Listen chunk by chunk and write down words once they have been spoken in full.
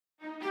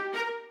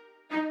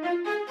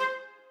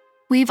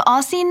We've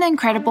all seen the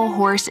incredible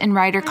horse and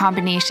rider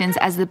combinations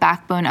as the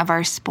backbone of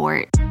our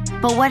sport.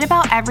 But what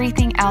about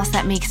everything else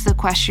that makes the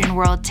equestrian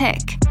world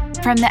tick?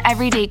 From the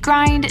everyday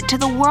grind to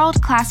the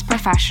world-class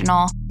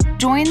professional,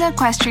 join the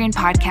Equestrian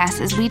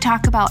Podcast as we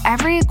talk about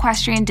every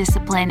equestrian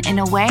discipline in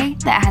a way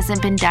that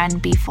hasn't been done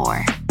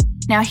before.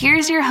 Now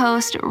here's your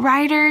host,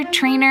 rider,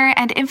 trainer,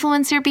 and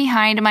influencer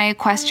behind my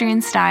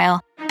equestrian style,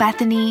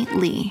 Bethany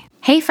Lee.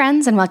 Hey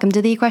friends, and welcome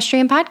to the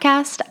Equestrian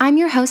Podcast. I'm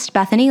your host,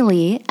 Bethany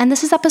Lee, and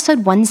this is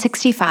episode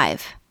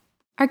 165.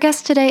 Our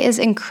guest today is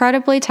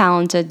incredibly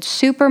talented,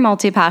 super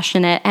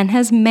multi-passionate, and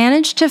has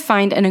managed to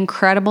find an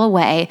incredible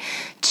way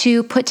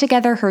to put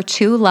together her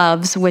two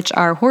loves, which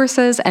are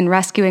horses and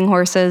rescuing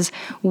horses,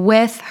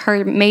 with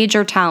her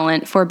major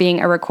talent for being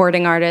a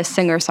recording artist,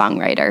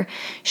 singer-songwriter.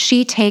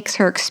 She takes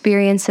her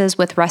experiences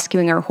with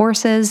rescuing her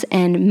horses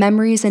and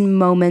memories and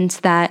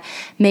moments that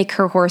make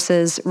her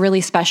horses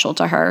really special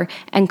to her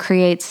and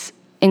creates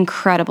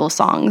incredible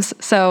songs.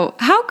 So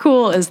how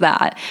cool is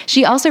that?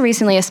 She also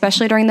recently,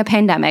 especially during the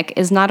pandemic,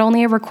 is not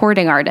only a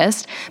recording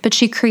artist, but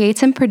she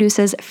creates and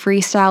produces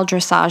freestyle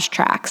dressage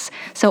tracks.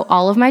 So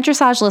all of my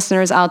dressage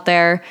listeners out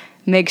there,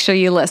 make sure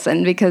you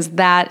listen because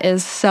that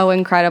is so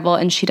incredible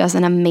and she does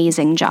an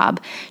amazing job.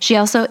 She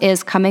also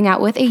is coming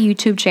out with a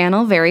YouTube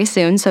channel very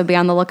soon, so be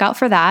on the lookout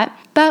for that.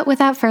 But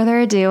without further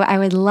ado, I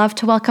would love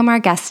to welcome our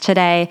guest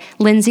today,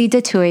 Lindsay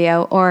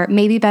DiTullio, or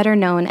maybe better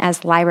known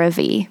as Lyra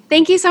V.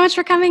 Thank you so much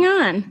for coming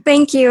on.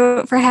 Thank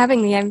you for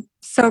having me. I'm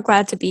so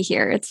glad to be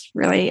here. It's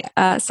really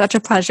such a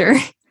pleasure.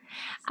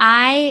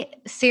 I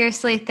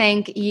seriously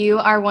think you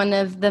are one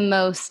of the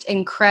most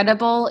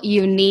incredible,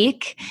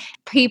 unique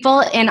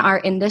people in our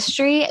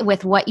industry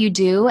with what you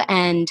do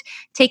and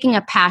taking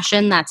a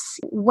passion that's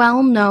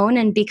well known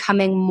and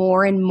becoming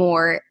more and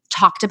more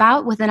talked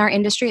about within our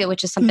industry,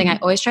 which is something I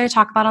always try to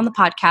talk about on the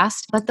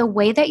podcast. But the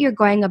way that you're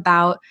going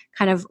about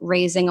kind of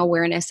raising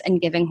awareness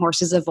and giving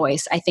horses a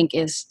voice, I think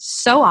is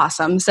so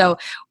awesome. So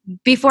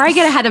before I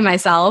get ahead of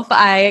myself,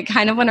 I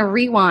kind of want to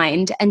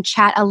rewind and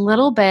chat a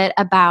little bit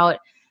about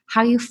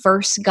how you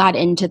first got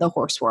into the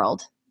horse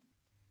world.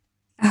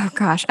 Oh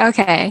gosh.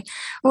 Okay.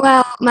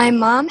 Well, my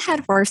mom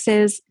had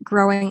horses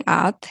growing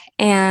up,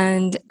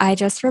 and I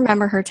just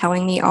remember her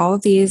telling me all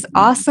of these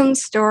awesome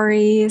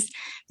stories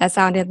that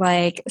sounded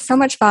like so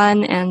much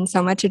fun and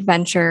so much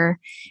adventure.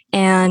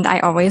 And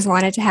I always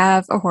wanted to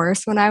have a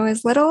horse when I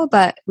was little,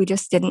 but we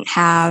just didn't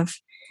have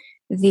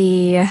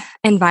the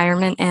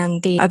environment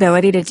and the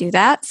ability to do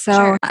that. So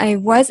Sure. I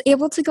was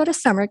able to go to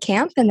summer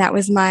camp, and that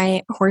was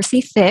my horsey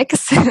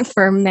fix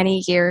for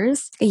many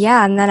years.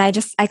 Yeah. And then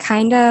I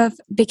kind of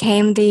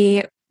became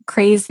the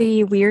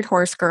crazy, weird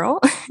horse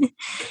girl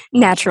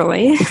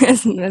naturally,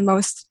 as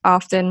most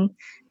often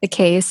the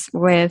case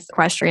with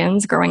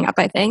equestrians growing up,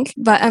 I think.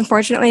 But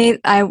unfortunately,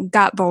 I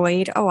got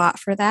bullied a lot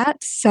for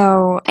that.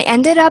 So I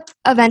ended up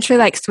eventually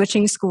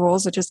switching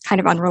schools, which is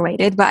kind of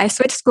unrelated, but I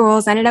switched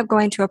schools, ended up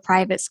going to a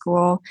private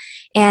school.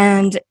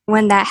 And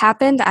when that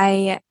happened,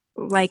 I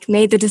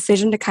made the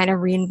decision to kind of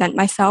reinvent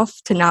myself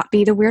to not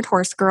be the weird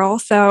horse girl.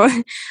 So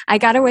I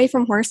got away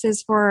from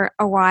horses for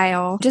a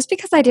while just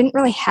because I didn't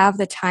really have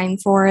the time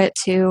for it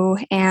too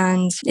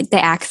and the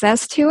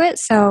access to it.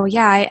 So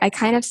yeah, I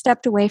kind of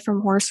stepped away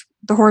from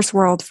the horse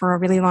world for a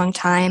really long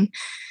time.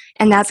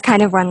 And that's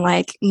kind of when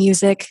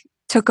music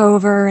took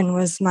over and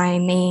was my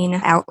main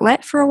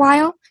outlet for a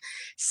while.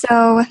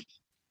 So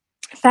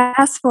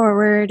fast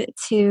forward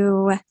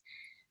to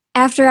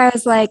after I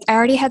was I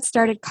already had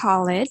started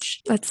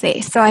college. Let's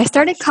see. So I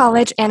started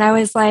college and I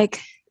was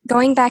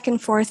going back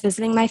and forth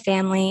visiting my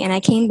family, and I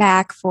came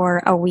back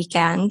for a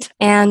weekend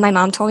and my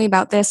mom told me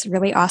about this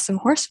really awesome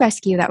horse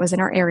rescue that was in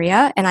our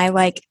area. And I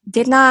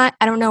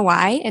I don't know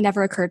why, it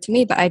never occurred to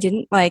me, but I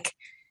didn't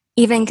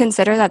even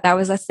consider that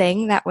was a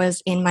thing that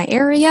was in my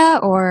area,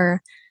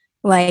 or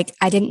I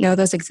didn't know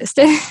those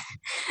existed.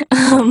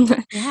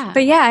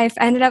 But yeah, I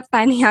ended up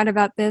finding out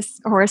about this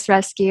horse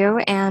rescue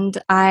and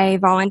I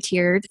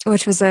volunteered,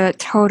 which was a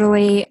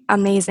totally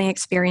amazing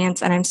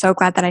experience. And I'm so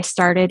glad that I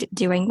started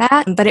doing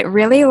that. But it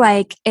really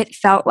it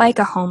felt like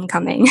a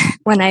homecoming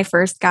when I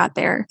first got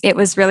there. It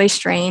was really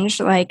strange.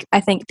 I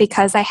think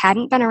because I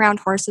hadn't been around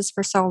horses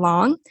for so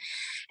long.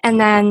 And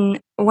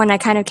then when I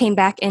kind of came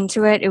back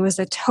into it, it was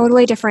a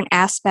totally different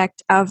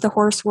aspect of the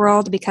horse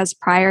world, because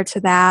prior to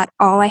that,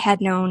 all I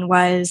had known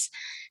was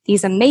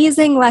these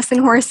amazing lesson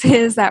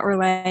horses that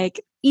were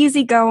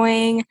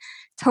easygoing,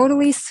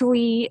 totally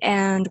sweet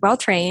and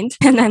well-trained.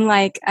 And then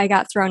I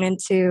got thrown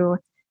into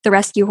the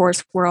rescue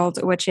horse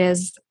world, which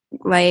is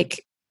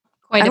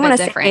quite a bit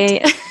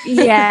different.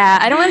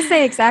 I don't want to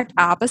say exact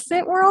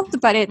opposite world,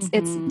 but it's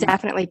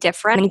definitely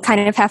different. And you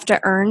kind of have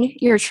to earn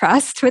your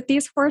trust with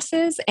these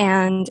horses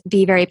and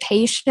be very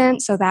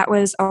patient. So that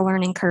was a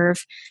learning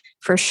curve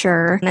for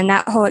sure. And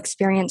that whole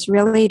experience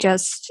really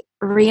just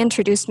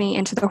reintroduced me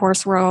into the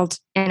horse world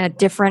in a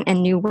different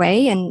and new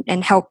way,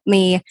 and helped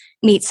me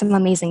meet some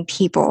amazing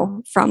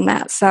people from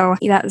that. So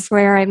that's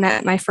where I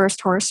met my first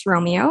horse,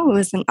 Romeo, who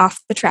was an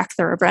off-the-track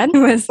thoroughbred.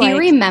 Do you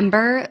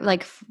remember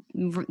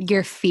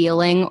your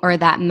feeling or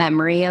that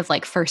memory of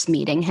first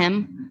meeting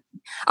him?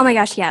 Oh my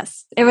gosh,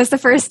 yes. It was the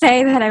first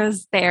day that I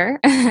was there.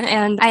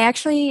 And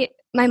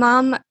my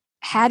mom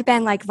had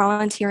been like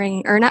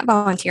volunteering, or not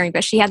volunteering,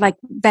 but she had like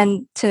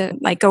been to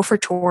like go for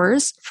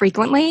tours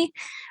frequently,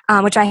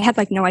 which I had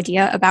like no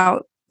idea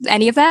about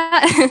any of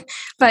that.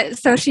 But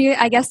so she,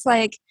 I guess,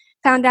 like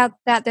found out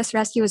that this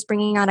rescue was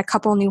bringing on a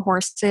couple new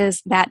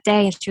horses that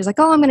day. And she was like,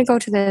 oh, I'm going to go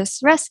to this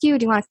rescue.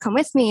 Do you want to come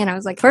with me? And I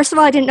was like, first of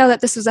all, I didn't know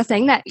that this was a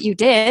thing that you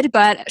did,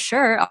 but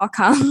sure, I'll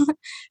come.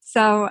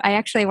 So I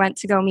actually went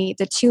to go meet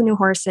the two new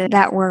horses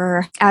that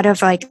were out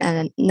of like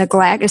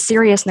a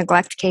serious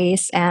neglect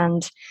case.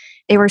 And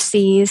they were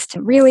seized,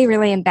 really,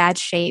 really in bad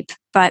shape,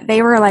 but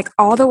they were like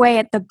all the way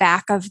at the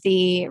back of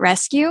the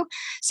rescue.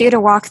 So you had to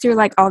walk through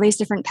like all these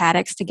different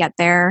paddocks to get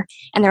there.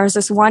 And there was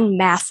this one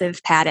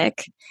massive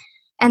paddock.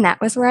 And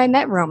that was where I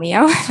met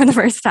Romeo for the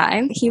first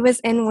time. He was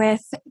in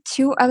with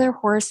two other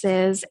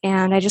horses.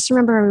 And I just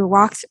remember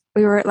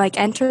we were like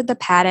entered the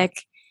paddock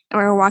and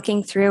we were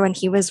walking through and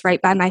he was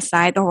right by my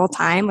side the whole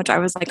time, which I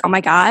was like, oh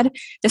my God,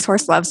 this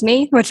horse loves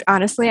me, which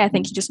honestly, I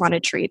think he just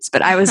wanted treats.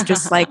 But I was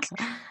just like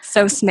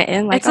so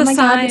smitten, like, oh my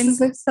God,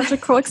 this is such a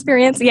cool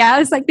experience. Yeah, I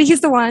was like,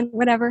 he's the one,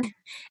 whatever.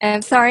 And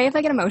I'm sorry if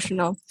I get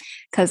emotional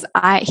because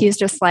he's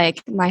just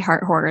like my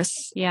heart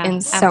horse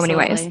in so many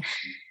ways.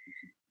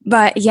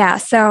 But yeah,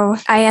 so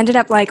I ended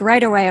up like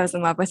right away I was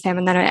in love with him.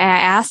 And then I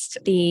asked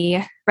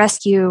the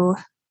rescue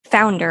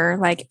founder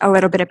like a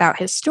little bit about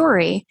his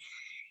story.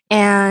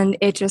 And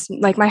it just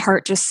like my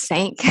heart just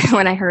sank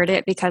when I heard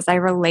it because I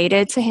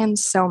related to him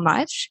so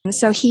much. And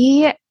so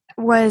he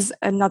was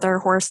another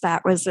horse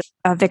that was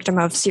a victim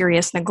of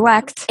serious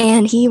neglect.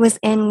 And he was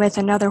in with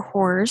another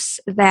horse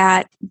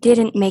that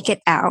didn't make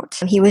it out.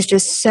 He was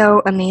just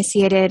so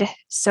emaciated,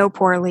 so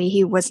poorly,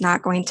 he was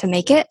not going to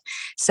make it.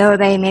 So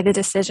they made the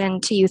decision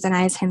to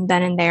euthanize him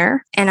then and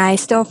there. And I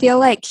still feel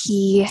like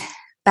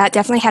that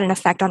definitely had an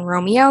effect on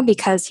Romeo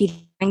because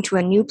he went to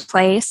a new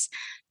place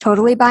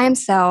totally by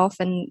himself.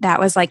 And that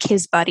was like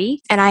his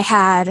buddy. And I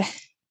had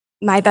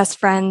my best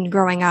friend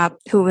growing up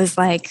who was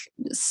like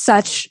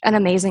such an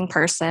amazing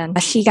person.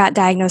 She got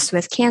diagnosed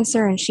with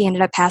cancer and she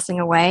ended up passing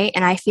away.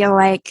 And I feel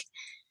like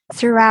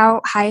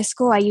throughout high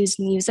school, I used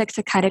music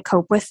to kind of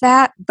cope with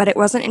that. But it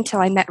wasn't until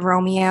I met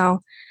Romeo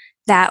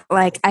that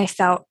like I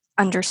felt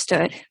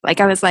understood. Like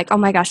I was like, oh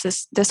my gosh,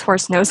 this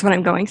horse knows what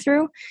I'm going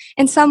through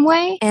in some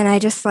way. And I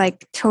just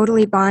like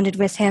totally bonded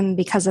with him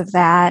because of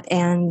that.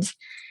 And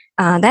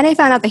then I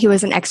found out that he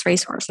was an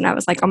ex-race horse, and I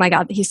was like, "Oh my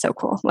God, he's so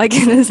cool!" Like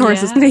this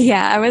horse is,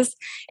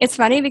 It's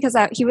funny because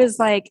he was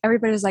like,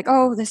 everybody was like,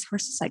 "Oh, this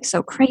horse is like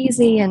so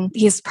crazy, and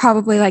he's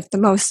probably like the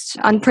most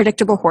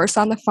unpredictable horse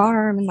on the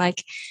farm, and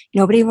like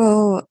nobody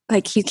will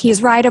like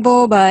he's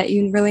rideable, but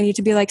you really need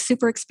to be like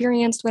super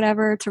experienced,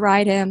 whatever, to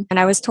ride him." And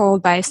I was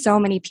told by so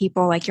many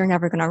people like, "You're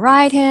never gonna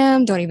ride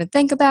him. Don't even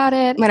think about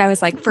it." When I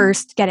was like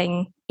first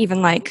getting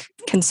even like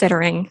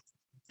considering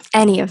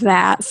any of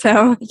that.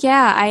 So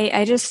yeah,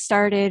 I just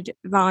started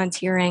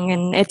volunteering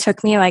and it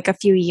took me like a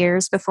few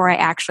years before I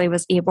actually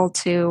was able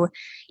to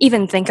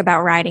even think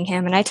about riding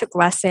him. And I took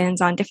lessons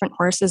on different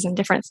horses and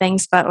different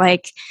things, but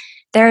like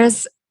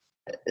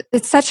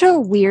it's such a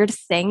weird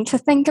thing to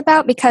think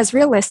about because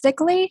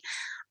realistically,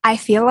 I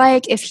feel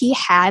like if he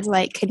had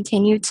like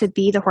continued to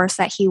be the horse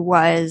that he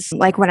was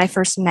like when I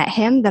first met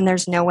him, then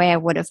there's no way I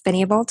would have been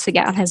able to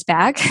get on his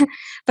back.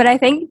 But I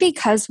think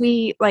because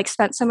we like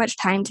spent so much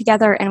time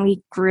together and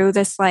we grew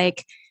this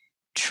like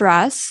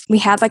trust, we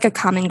had like a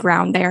common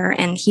ground there,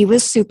 and he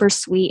was super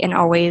sweet and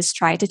always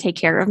tried to take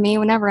care of me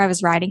whenever I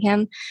was riding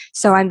him.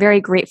 So I'm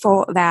very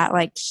grateful that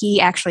like he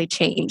actually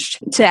changed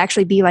to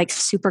actually be like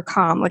super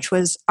calm, which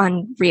was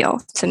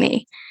unreal to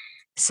me.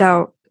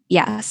 So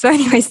yeah. So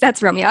anyways,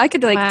 that's Romeo. I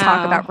could like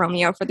talk about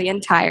Romeo for the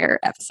entire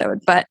episode,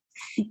 but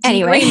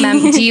anyway.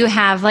 Do you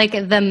have like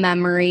the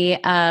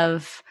memory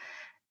of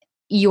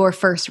your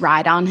first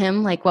ride on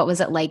him? Like what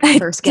was it like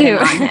first getting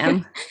on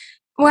him?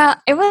 Well,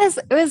 I was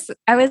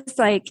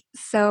like,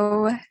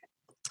 so,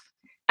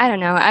 I don't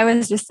know. I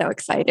was just so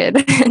excited.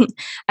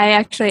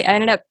 I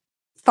ended up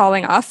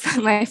falling off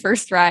my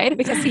first ride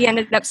because he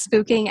ended up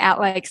spooking at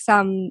like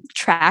some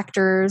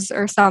tractors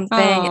or something.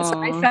 And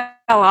so I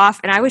fell off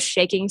and I was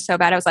shaking so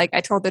bad.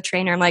 I told the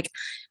trainer, I'm like,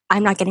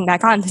 I'm not getting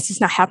back on. This is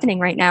not happening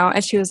right now.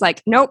 And she was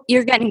like, nope,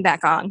 you're getting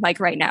back on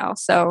like right now.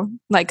 So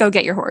like, go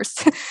get your horse.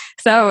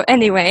 So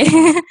anyway,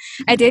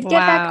 I did get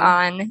back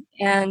on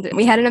and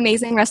we had an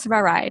amazing rest of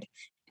our ride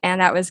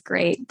and that was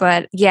great.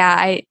 But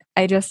yeah,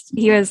 after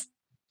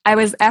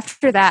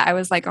that, I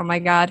was like, oh my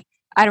God,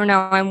 I don't know,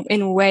 I'm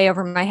in way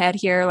over my head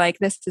here. Like,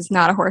 this is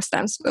not a horse that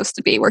I'm supposed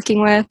to be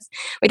working with.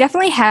 We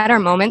definitely had our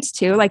moments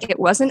too. Like, it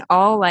wasn't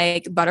all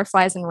like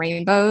butterflies and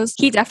rainbows.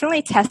 He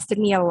definitely tested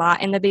me a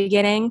lot in the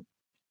beginning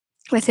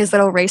with his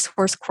little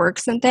racehorse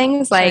quirks and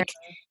things. Like,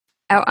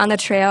 out on the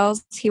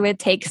trails, he would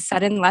take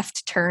sudden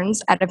left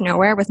turns out of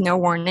nowhere with no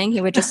warning.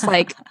 He would just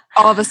like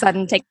all of a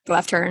sudden take the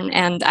left turn,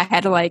 and I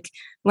had to like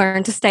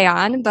learn to stay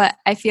on. But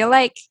I feel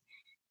like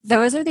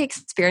those are the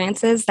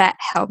experiences that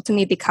helped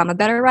me become a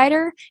better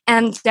rider.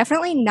 And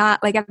definitely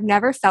not like I've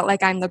never felt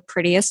like I'm the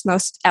prettiest,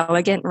 most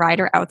elegant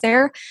rider out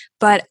there,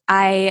 but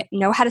I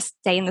know how to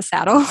stay in the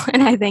saddle.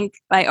 And I think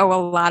I owe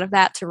a lot of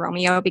that to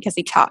Romeo because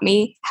he taught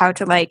me how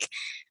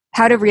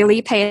to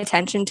really pay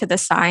attention to the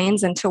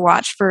signs and to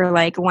watch for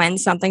like when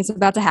something's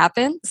about to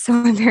happen. So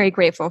I'm very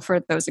grateful for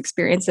those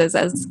experiences,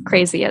 as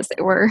crazy as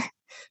they were.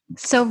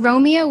 So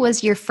Romeo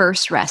was your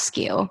first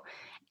rescue.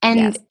 And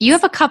Yes. you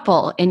have a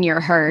couple in your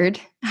herd.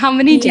 How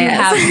many do you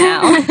have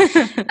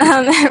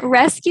now?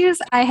 Rescues,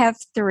 I have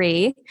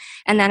 3.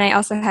 And then I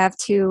also have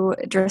 2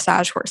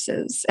 dressage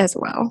horses as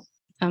well.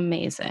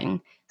 Amazing.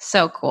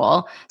 So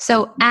cool.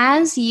 So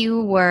as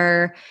you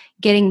were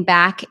getting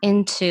back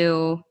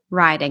into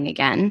riding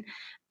again,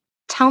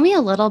 tell me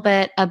a little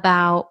bit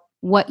about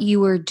what you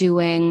were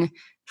doing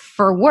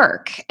for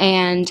work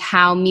and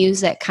how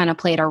music kind of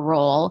played a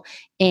role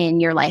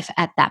in your life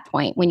at that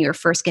point when you were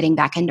first getting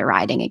back into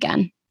riding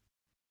again.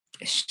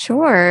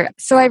 Sure.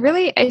 So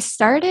I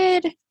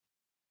started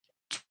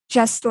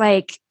just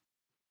like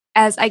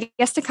as I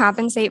guess to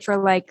compensate for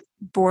like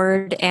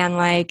bored and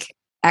like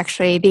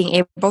actually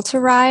being able to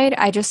ride,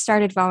 I just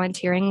started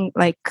volunteering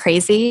like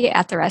crazy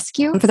at the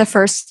rescue for the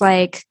first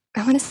like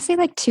I want to say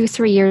like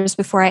 2-3 years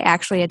before I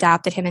actually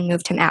adopted him and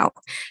moved him out.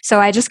 So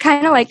I just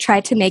kind of like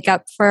tried to make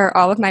up for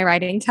all of my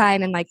riding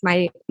time and like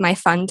my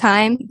fun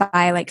time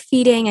by like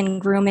feeding and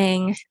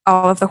grooming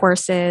all of the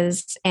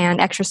horses and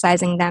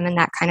exercising them and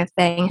that kind of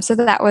thing. So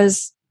that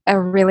was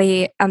a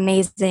really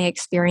amazing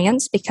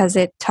experience because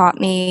it taught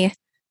me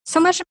so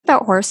much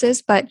about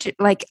horses, but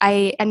like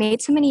I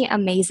made so many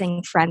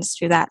amazing friends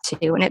through that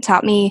too. And it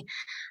taught me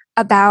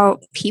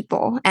about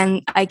people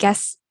and I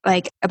guess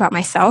like about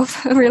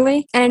myself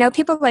really. And I know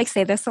people like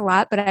say this a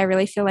lot, but I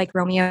really feel like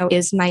Romeo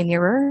is my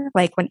mirror.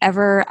 Like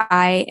whenever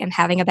I am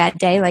having a bad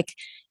day, like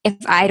if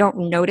I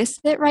don't notice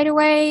it right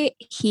away,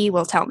 he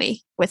will tell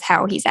me with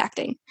how he's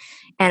acting.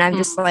 And I'm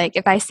just like,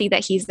 if I see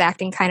that he's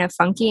acting kind of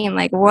funky, I'm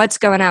like, what's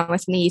going on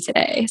with me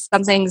today?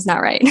 Something's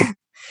not right.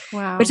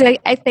 Wow. Which I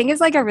think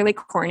is like a really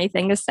corny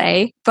thing to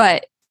say,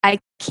 but I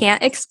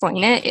can't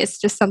explain it. It's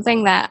just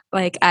something that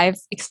like I've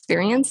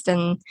experienced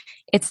and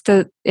it's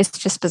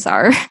just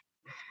bizarre.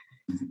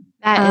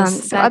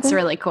 That's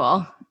really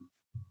cool.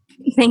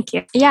 Thank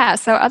you. Yeah.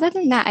 So other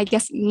than that, I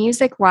guess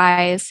music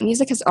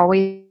has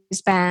always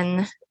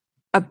been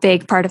a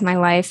big part of my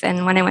life.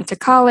 And when I went to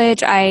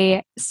college,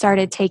 I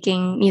started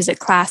taking music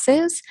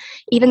classes,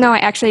 even though I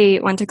actually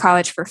went to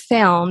college for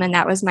film and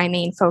that was my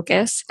main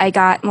focus. I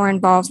got more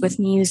involved with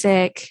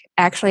music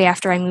actually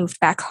after I moved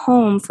back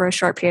home for a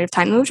short period of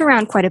time. I moved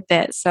around quite a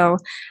bit. So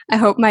I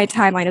hope my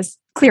timeline is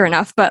clear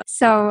enough. But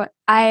so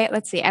I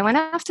went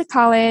off to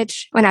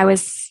college when I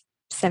was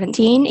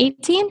 17,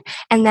 18,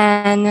 and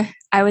then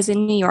I was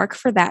in New York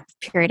for that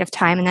period of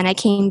time. And then I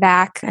came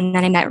back and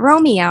then I met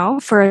Romeo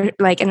and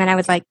then I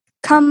would like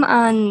come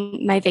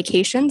on my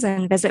vacations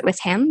and visit with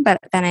him, but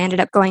then I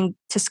ended up going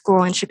to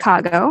school in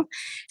Chicago.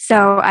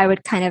 So I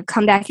would kind of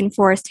come back and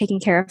forth taking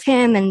care of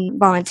him and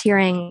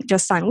volunteering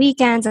just on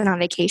weekends and on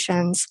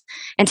vacations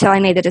until I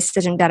made the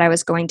decision that I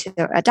was going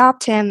to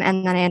adopt him.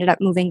 And then I ended up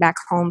moving back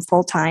home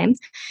full time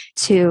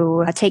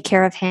to take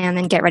care of him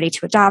and get ready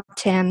to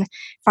adopt him,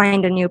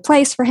 find a new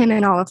place for him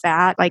and all of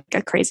that, like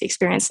a crazy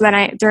experience. So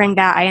then during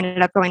that, I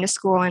ended up going to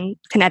school in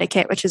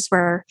Connecticut, which is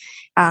where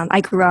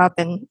I grew up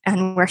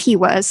and where he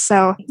was.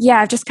 So yeah,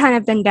 I've just kind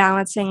of been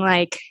balancing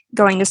like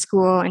going to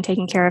school and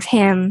taking care of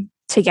him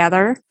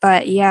together.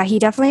 But yeah, he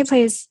definitely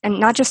plays, and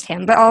not just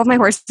him, but all of my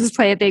horses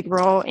play a big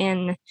role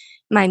in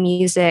my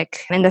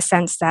music in the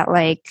sense that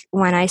like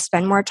when I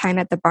spend more time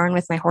at the barn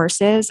with my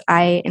horses,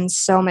 I am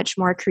so much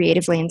more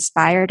creatively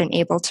inspired and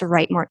able to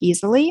write more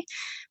easily,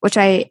 which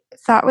I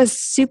thought was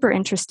super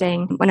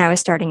interesting when I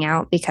was starting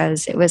out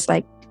because it was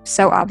like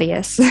so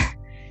obvious.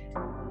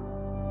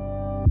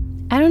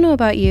 I don't know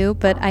about you,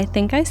 but I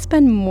think I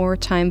spend more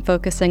time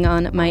focusing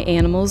on my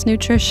animals'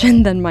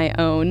 nutrition than my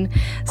own.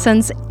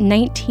 Since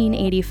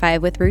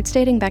 1985, with roots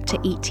dating back to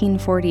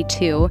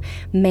 1842,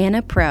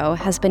 Mana Pro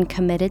has been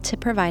committed to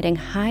providing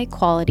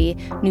high-quality,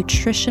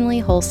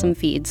 nutritionally wholesome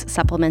feeds,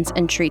 supplements,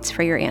 and treats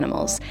for your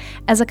animals.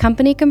 As a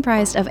company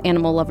comprised of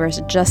animal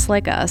lovers just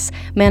like us,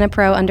 Mana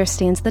Pro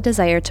understands the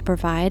desire to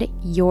provide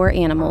your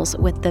animals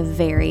with the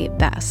very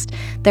best.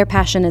 Their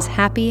passion is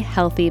happy,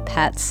 healthy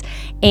pets,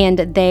 and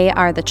they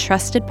are the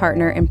trusted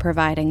partner in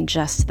providing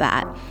just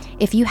that.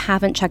 If you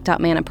haven't checked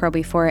out Mana Pro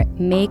before,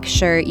 make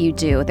sure you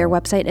do. Their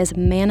website is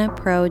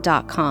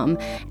manapro.com,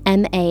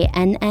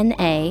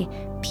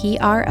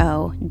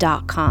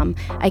 MANNAPRO.com.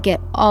 I get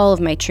all of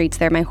my treats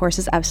there. My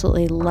horses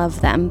absolutely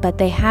love them, but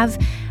they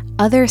have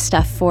other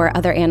stuff for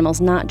other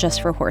animals, not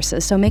just for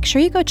horses. So make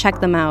sure you go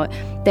check them out.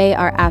 They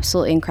are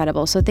absolutely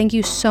incredible. So thank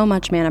you so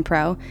much, Mana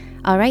Pro.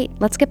 All right,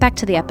 let's get back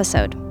to the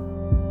episode.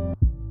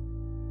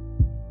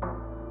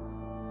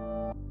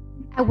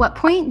 At what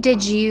point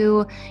did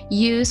you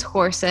use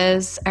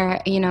horses or,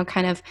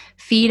 kind of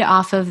feed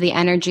off of the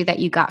energy that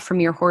you got from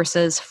your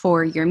horses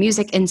for your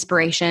music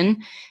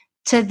inspiration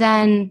to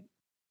then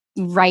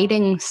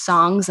writing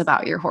songs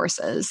about your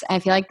horses. I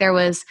feel like there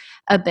was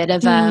a bit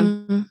of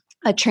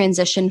a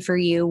transition for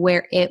you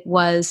where it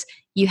was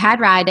you had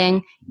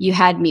riding, you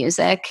had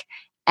music,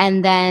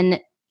 and then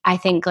I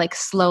think like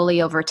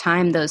slowly over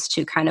time, those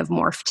two kind of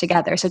morphed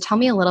together. So tell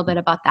me a little bit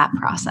about that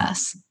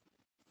process.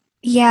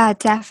 Yeah,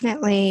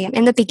 definitely.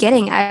 In the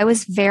beginning, I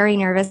was very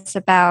nervous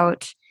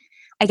about,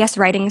 I guess,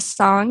 writing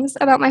songs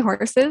about my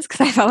horses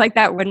because I felt like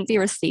that wouldn't be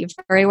received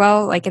very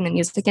well, like in the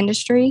music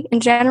industry in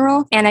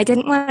general. And I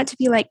didn't want it to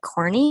be like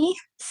corny.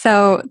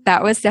 So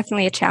that was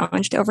definitely a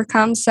challenge to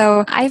overcome.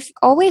 So I've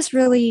always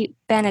really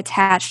been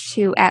attached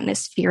to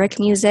atmospheric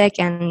music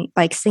and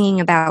like singing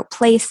about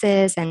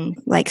places and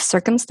like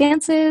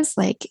circumstances,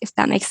 like if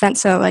that makes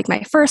sense. So like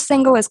my first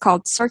single is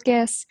called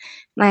Circus.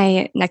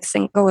 My next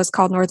single is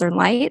called Northern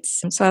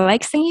Lights. So I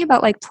like singing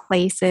about like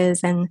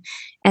places and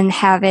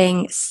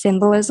having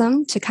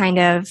symbolism to kind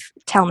of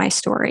tell my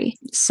story.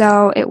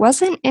 So it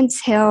wasn't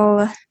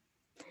until,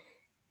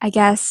 I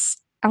guess,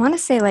 I want to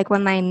say like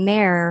when my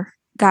mare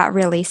got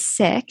really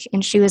sick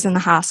and she was in the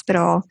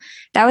hospital,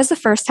 that was the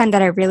first time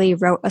that I really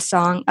wrote a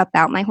song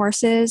about my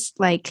horses,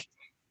 like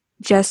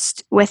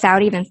just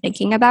without even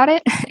thinking about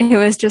it. It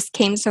was just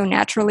came so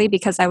naturally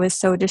because I was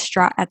so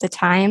distraught at the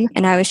time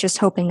and I was just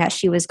hoping that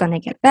she was going to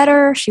get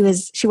better. She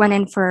went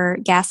in for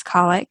gas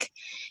colic.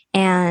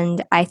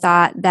 And I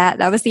thought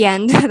that was the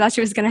end. I thought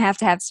she was going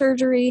to have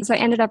surgery. So I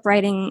ended up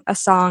writing a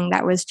song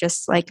that was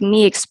just like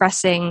me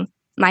expressing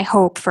my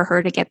hope for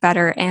her to get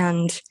better.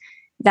 And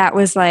that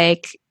was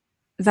like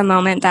the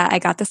moment that I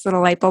got this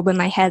little light bulb in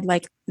my head,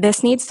 like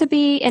this needs to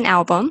be an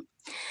album.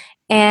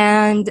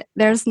 And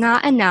there's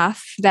not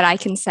enough that I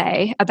can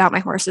say about my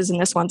horses in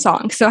this one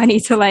song. So I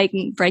need to like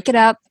break it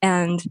up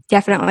and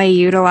definitely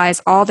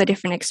utilize all the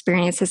different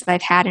experiences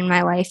I've had in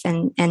my life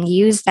and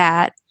use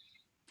that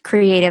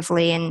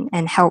creatively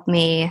and help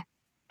me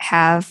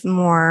have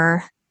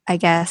more, I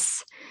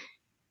guess.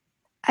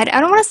 I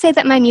don't want to say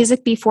that my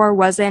music before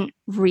wasn't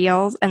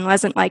real and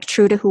wasn't like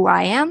true to who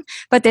I am,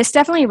 but this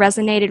definitely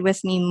resonated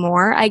with me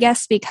more, I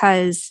guess,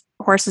 because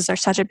horses are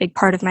such a big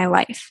part of my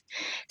life.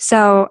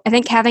 So I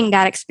think having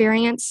that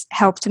experience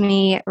helped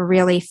me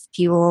really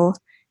fuel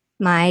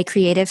my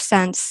creative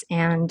sense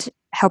and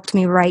helped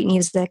me write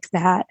music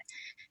that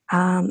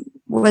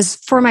was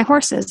for my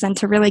horses and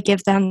to really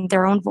give them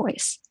their own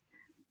voice.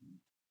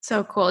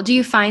 So cool. Do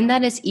you find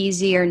that it's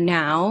easier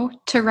now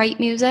to write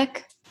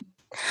music?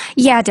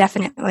 Yeah,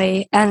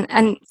 definitely.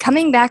 And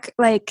coming back,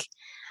 like,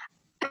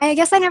 I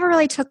guess I never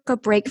really took a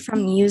break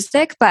from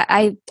music, but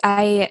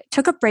I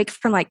took a break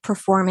from like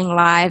performing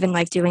live and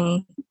like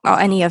doing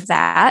any of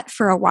that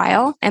for a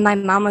while. And my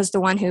mom was the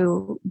one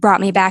who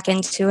brought me back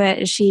into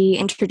it. She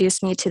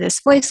introduced me to this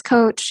voice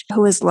coach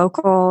who was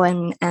local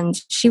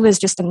and she was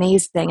just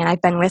amazing. And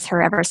I've been with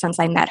her ever since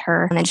I met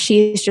her. And then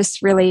she's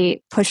just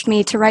really pushed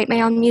me to write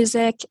my own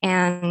music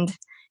and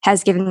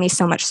has given me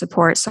so much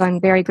support. So I'm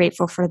very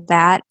grateful for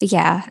that. But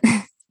yeah.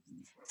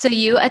 So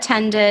you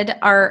attended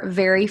our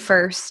very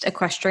first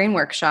equestrian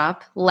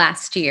workshop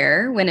last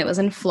year when it was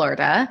in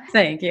Florida.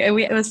 Thank you.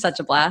 It was such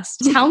a blast.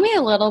 Tell me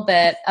a little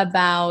bit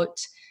about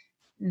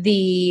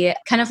the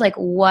kind of like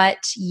what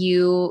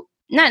you,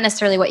 not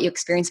necessarily what you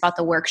experienced about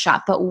the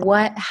workshop,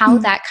 but how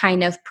that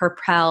kind of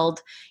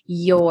propelled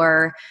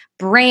your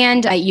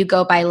brand. You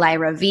go by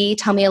Lyra V.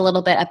 Tell me a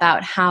little bit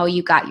about how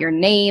you got your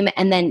name.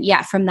 And then,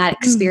 from that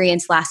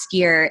experience last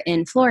year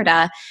in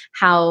Florida,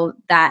 how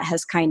that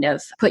has kind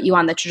of put you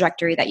on the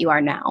trajectory that you are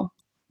now.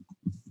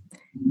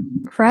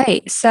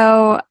 Right.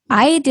 So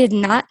I did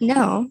not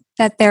know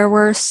that there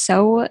were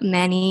so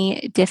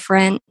many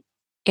different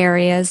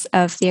areas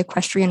of the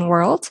equestrian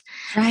world.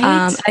 Right.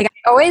 I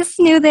always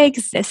knew they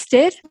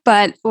existed,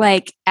 but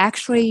like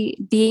actually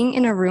being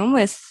in a room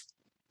with,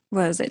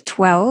 was it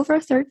 12 or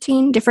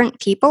 13 different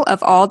people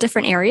of all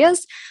different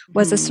areas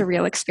was a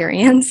surreal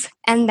experience.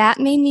 And that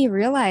made me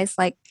realize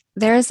like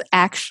there's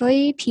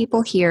actually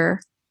people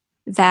here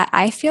that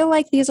I feel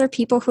like these are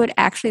people who would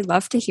actually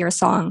love to hear a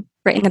song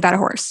written about a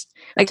horse.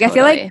 Like totally. I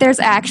feel like there's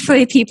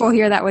actually people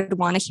here that would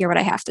want to hear what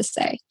I have to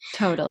say.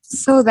 Totally.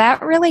 So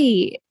that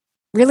really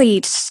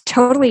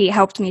totally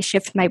helped me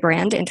shift my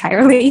brand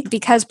entirely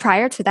because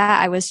prior to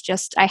that,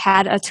 I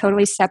had a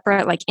totally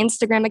separate like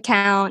Instagram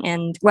account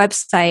and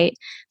website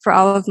for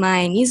all of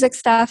my music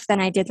stuff. Then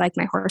I did like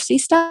my horsey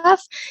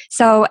stuff.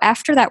 So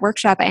after that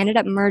workshop, I ended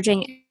up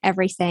merging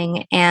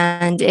everything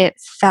and it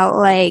felt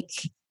like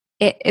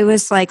it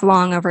was like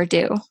long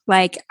overdue.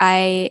 Like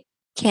I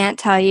can't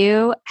tell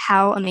you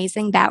how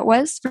amazing that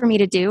was for me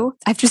to do.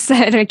 I've just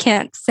said I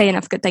can't say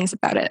enough good things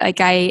about it. Like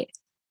I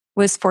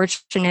was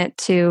fortunate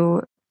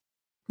to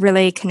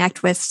really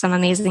connect with some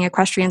amazing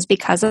equestrians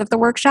because of the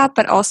workshop,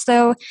 but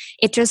also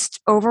it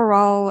just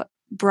overall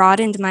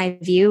broadened my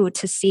view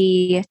to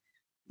see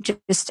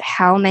just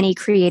how many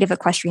creative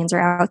equestrians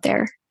are out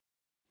there.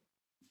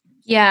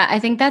 Yeah, I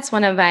think that's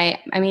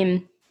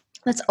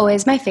that's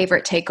always my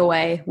favorite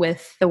takeaway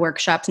with the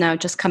workshops now,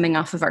 just coming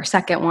off of our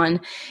second one,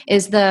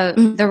 is the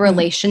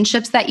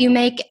relationships that you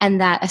make,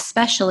 and that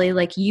especially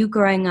like you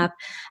growing up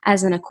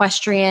as an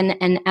equestrian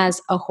and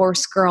as a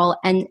horse girl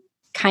and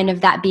kind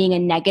of that being a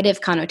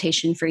negative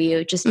connotation for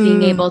you, just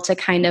being able to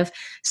kind of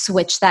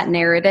switch that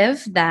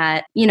narrative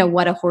that, you know,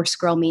 what a horse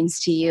girl means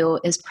to you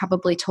is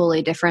probably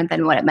totally different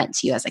than what it meant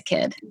to you as a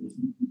kid.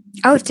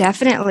 Oh,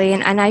 definitely.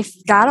 And I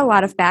got a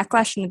lot of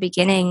backlash in the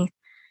beginning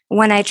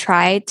when I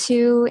tried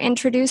to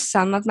introduce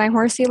some of my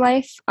horsey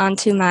life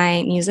onto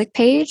my music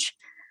page.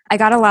 I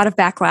got a lot of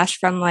backlash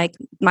from like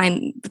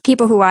my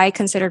people who I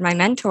considered my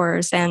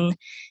mentors. And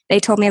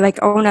they told me like,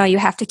 oh no, you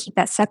have to keep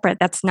that separate.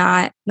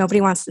 Nobody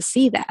wants to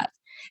see that.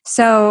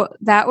 So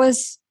that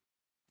was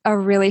a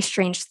really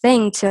strange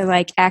thing to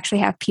like actually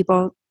have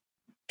people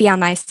be on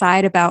my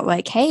side about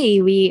like,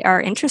 hey, we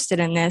are interested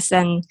in this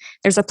and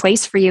there's a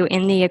place for you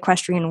in the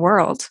equestrian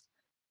world.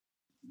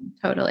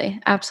 Totally.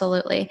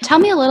 Absolutely. Tell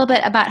me a little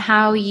bit about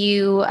how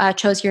you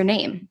chose your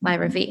name,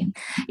 Lyra V.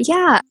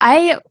 Yeah,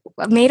 I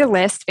made a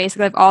list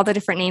basically of all the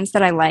different names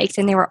that I liked,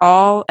 and they were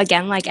all,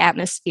 again, like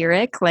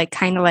atmospheric, like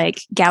kind of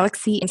like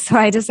galaxy. And so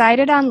I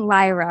decided on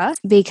Lyra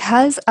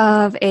because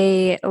of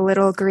a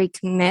little Greek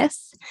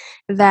myth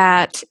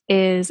that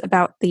is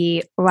about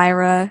the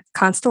Lyra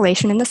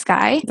constellation in the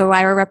sky. The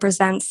Lyra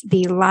represents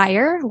the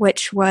lyre,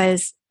 which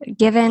was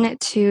given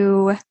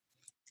to,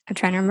 I'm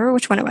trying to remember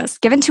which one it was,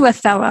 given to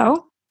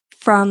Othello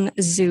from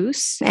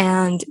Zeus.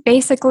 And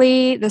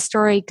basically the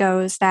story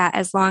goes that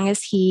as long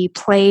as he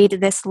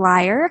played this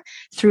lyre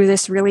through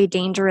this really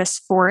dangerous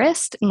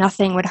forest,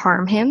 nothing would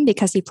harm him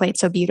because he played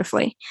so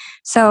beautifully.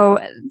 So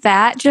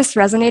that just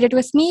resonated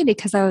with me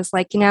because I was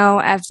like, you know,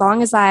 as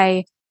long as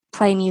I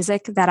play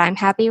music that I'm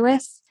happy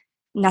with,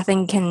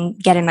 nothing can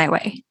get in my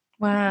way.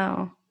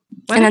 Wow.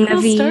 What and a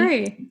cool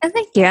story.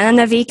 Thank you. And then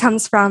the V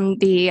comes from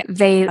the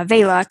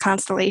Vela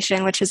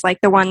constellation, which is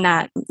like the one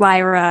that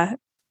Lyra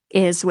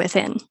is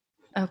within.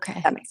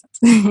 Okay. That makes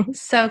sense.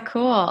 So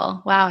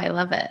cool. Wow, I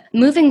love it.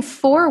 Moving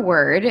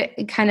forward,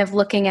 kind of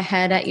looking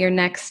ahead at your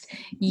next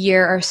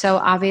year or so,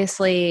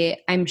 obviously,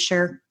 I'm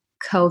sure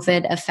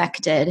COVID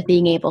affected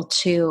being able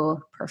to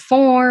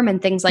perform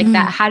and things like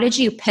that. How did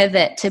you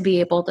pivot to be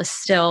able to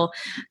still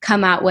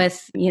come out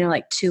with, you know,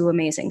 like 2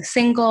 amazing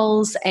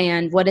singles?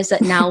 And what does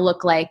it now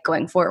look like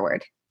going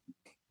forward?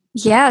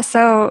 Yeah,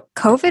 so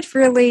COVID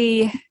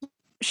really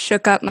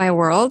shook up my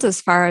world as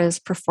far as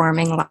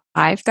performing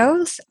live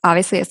goes.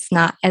 Obviously, it's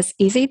not as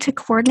easy to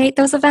coordinate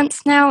those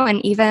events now.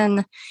 And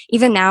even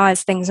now,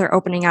 as things are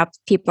opening up,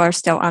 people are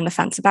still on the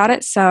fence about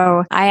it.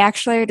 So I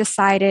actually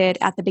decided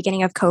at the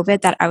beginning of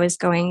COVID that I was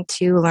going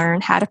to learn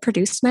how to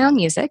produce my own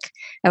music.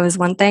 That was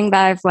one thing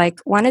that I've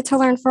like wanted to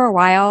learn for a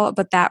while,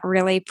 but that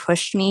really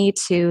pushed me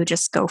to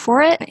just go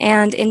for it.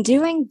 And in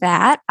doing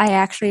that, I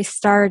actually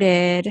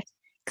started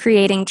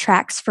creating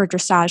tracks for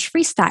dressage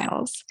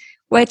freestyles,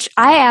 which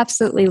I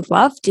absolutely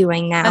love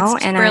doing now.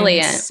 That's and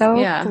brilliant. I'm so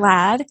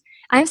glad.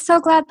 I'm so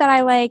glad that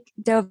I like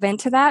dove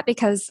into that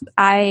because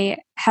I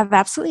have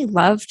absolutely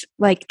loved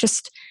like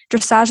just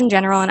dressage in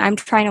general. And I'm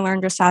trying to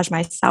learn dressage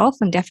myself.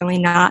 I'm definitely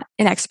not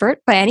an expert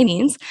by any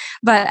means,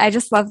 but I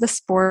just love the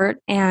sport.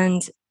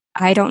 And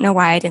I don't know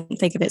why I didn't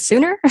think of it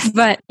sooner.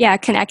 But yeah,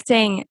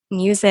 connecting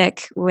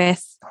music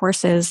with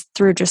horses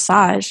through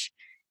dressage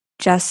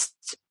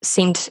just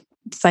seemed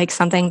like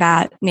something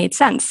that made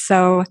sense.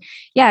 So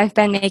yeah, I've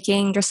been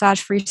making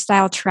dressage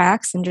freestyle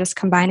tracks and just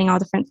combining all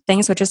different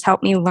things, which has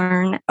helped me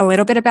learn a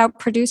little bit about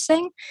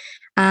producing.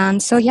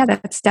 So yeah,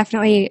 that's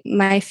definitely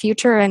my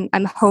future. And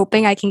I'm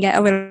hoping I can get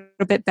a little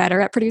bit better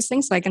at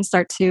producing so I can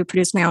start to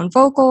produce my own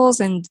vocals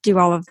and do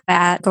all of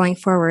that going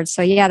forward.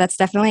 So yeah, that's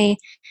definitely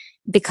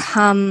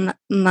become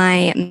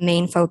my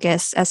main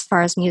focus as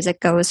far as music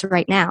goes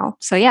right now.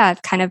 So yeah,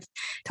 I've kind of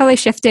totally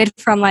shifted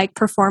from like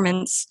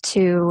performance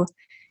to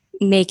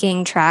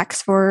making tracks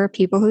for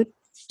people who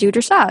do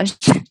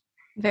dressage.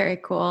 Very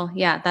cool.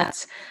 Yeah,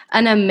 that's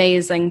an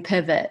amazing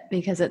pivot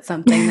because it's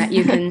something that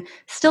you can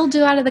still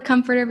do out of the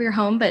comfort of your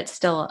home, but it's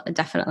still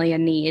definitely a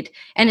need.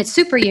 And it's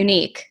super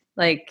unique.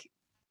 Like,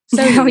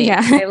 so unique.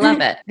 Yeah. I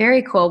love it.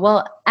 Very cool.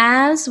 Well,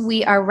 as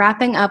we are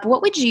wrapping up,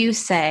 what would you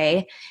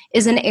say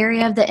is an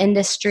area of the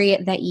industry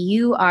that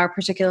you are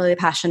particularly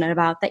passionate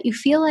about that you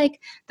feel like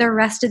the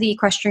rest of the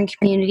equestrian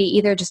community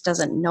either just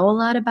doesn't know a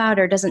lot about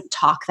or doesn't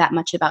talk that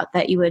much about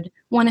that you would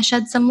want to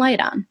shed some light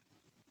on?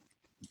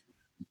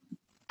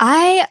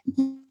 I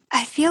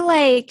feel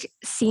like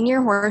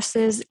senior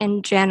horses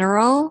in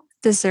general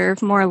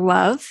deserve more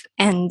love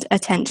and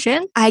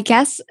attention. I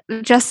guess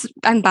just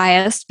I'm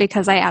biased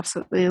because I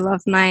absolutely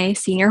love my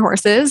senior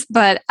horses,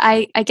 but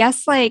I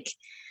guess like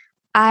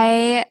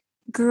I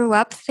grew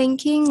up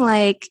thinking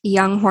like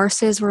young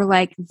horses were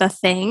like the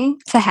thing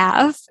to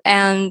have.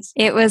 And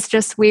it was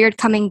just weird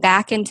coming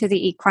back into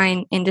the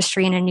equine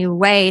industry in a new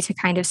way to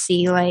kind of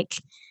see like,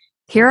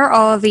 here are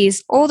all of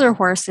these older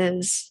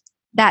horses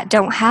that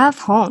don't have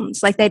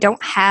homes. Like they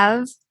don't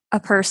have a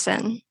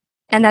person.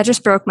 And that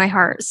just broke my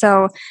heart.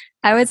 So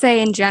I would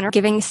say in general,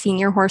 giving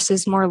senior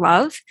horses more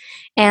love.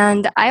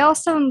 And I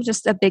also am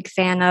just a big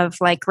fan of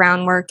like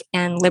groundwork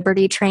and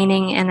liberty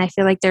training. And I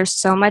feel like there's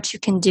so much you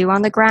can do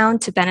on the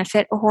ground to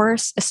benefit a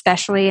horse,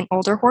 especially an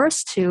older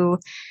horse, to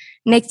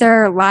make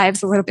their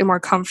lives a little bit more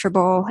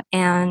comfortable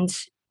and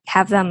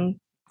have them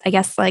I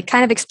guess, like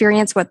kind of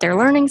experience what their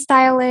learning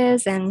style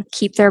is and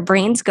keep their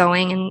brains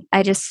going. And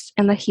I just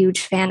am a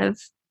huge fan of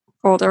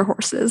older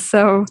horses.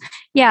 So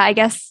yeah, I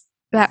guess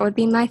that would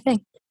be my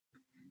thing.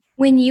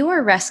 When you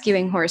are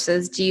rescuing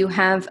horses, do you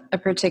have a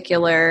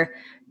particular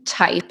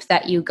type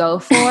that you go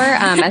for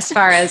as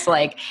far as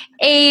like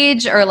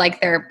age or like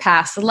their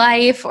past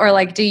life, or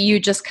like do you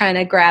just kind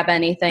of grab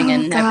anything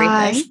and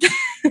everything?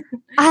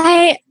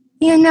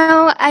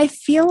 I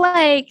feel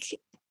like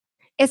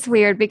it's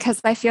weird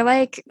because I feel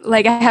like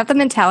I have the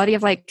mentality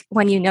of like,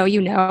 when you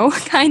know,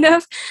 kind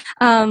of.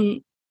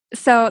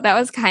 So that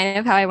was kind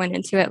of how I went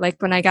into it,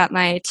 like when I got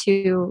my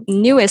 2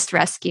 newest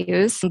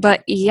rescues.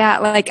 But yeah,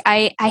 like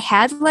I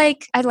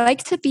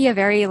like to be a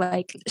very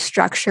like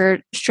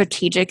structured,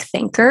 strategic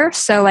thinker.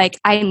 So like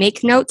I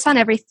make notes on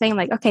everything,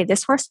 like, okay,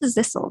 this horse is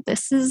this old.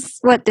 This is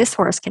what this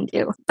horse can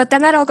do. But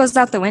then that all goes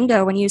out the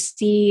window when you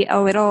see a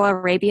little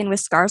Arabian with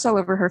scars all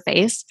over her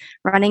face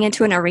running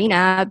into an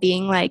arena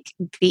being like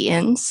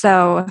beaten.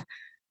 So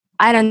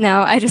I don't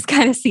know. I just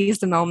kind of seize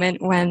the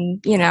moment when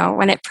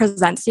it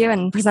presents you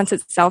and presents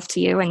itself to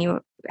you and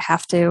you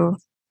have to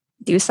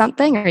do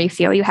something, or you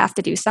feel you have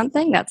to do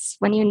something. That's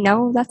when you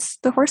know that's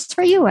the horse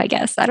for you, I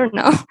guess. I don't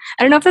know. I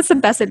don't know if that's the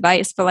best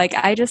advice, but like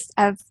I just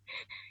have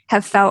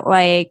felt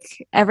like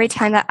every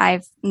time that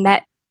I've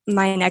met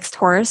my next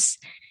horse,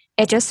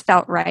 it just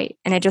felt right.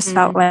 And it just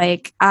felt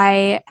like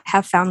I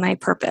have found my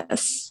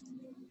purpose.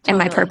 Totally. And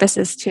my purpose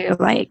is to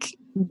like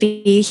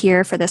be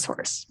here for this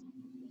horse.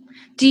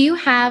 Do you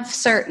have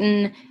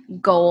certain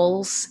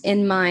goals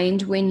in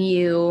mind when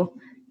you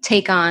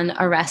take on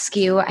a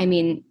rescue? I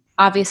mean,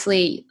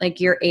 obviously, like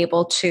you're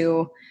able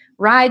to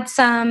ride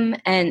some,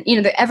 and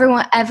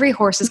every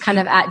horse is kind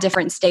of at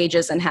different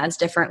stages and has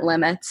different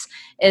limits.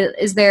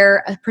 Is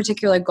there a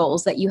particular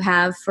goals that you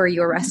have for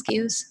your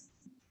rescues?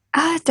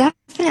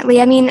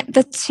 Definitely. I mean,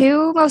 the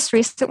 2 most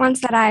recent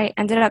ones that I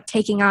ended up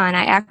taking on,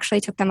 I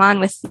actually took them on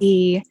with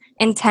the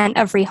intent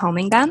of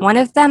rehoming them. One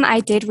of them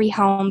I did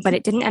rehome, but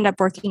it didn't end up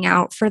working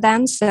out for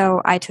them.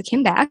 So I took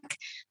him back,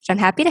 which I'm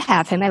happy to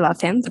have him. I love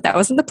him, but that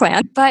wasn't the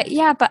plan. But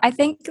I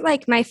think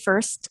like my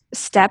first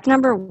step,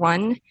 number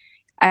 1,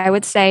 I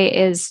would say,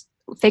 is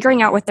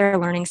figuring out what their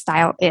learning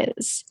style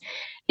is.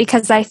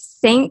 Because I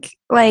think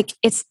like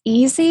it's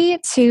easy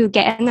to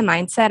get in the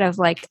mindset of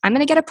like, I'm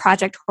going to get a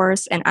project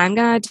horse and I'm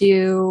going to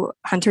do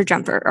hunter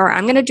jumper, or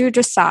I'm going to do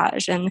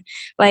dressage. And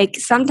like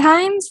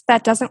sometimes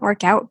that doesn't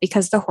work out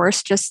because the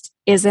horse just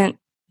isn't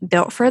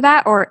built for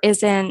that, or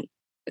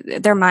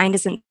their mind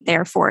isn't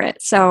there for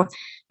it. So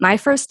my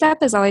first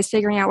step is always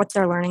figuring out what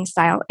their learning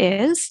style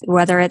is,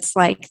 whether it's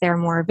like they're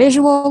more a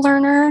visual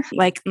learner,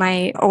 like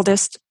my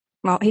oldest.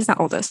 Well, he's not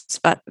oldest,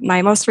 but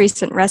my most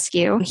recent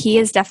rescue, he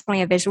is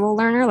definitely a visual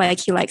learner. Like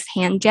he likes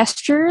hand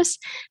gestures.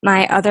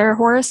 My other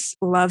horse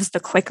loves the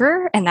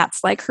clicker, and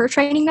that's like her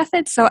training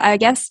method. So I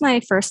guess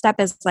my first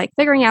step is like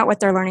figuring out what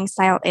their learning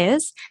style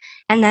is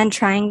and then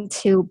trying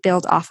to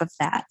build off of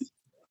that.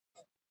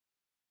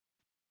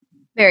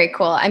 Very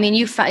cool. I mean,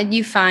 you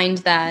find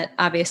that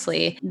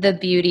obviously the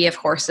beauty of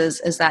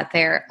horses is that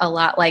they're a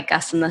lot like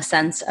us in the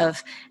sense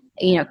of,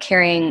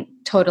 carrying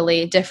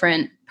totally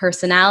different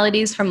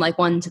personalities from like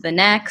one to the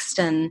next.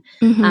 And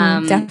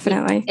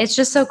definitely. It's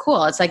just so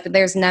cool. It's like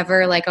there's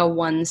never like a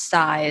one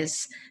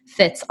size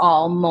fits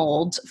all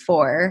mold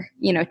for,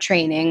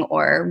 training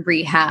or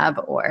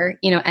rehab or,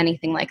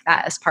 anything like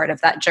that as part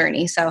of that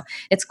journey. So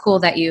it's cool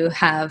that you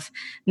have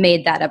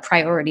made that a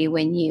priority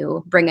when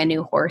you bring a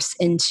new horse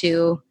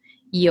into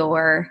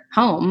your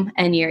home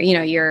and your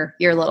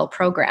little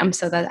program.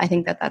 So that I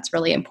think that's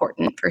really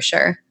important for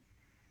sure.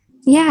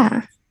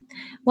 Yeah.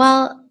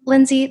 Well,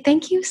 Lindsay,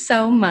 thank you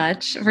so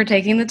much for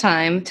taking the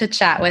time to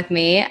chat with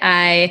me.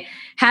 I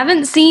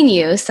haven't seen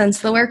you since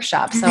the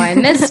workshop, so I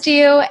missed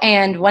you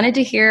and wanted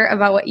to hear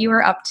about what you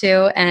were up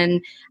to.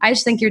 And I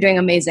just think you're doing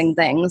amazing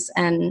things,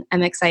 and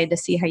I'm excited to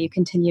see how you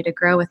continue to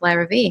grow with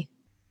Lyra V.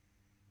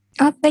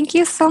 Oh, thank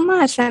you so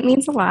much. That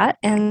means a lot.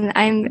 And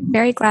I'm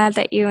very glad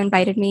that you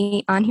invited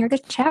me on here to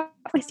chat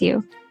with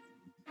you.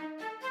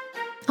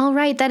 All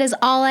right, that is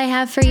all I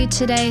have for you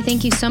today.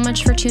 Thank you so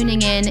much for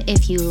tuning in.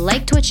 If you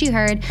liked what you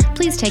heard,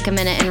 please take a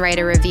minute and write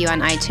a review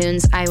on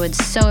iTunes. I would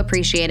so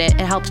appreciate it.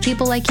 It helps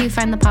people like you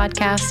find the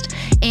podcast,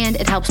 and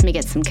it helps me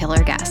get some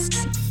killer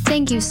guests.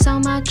 Thank you so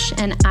much,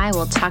 and I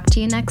will talk to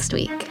you next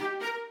week.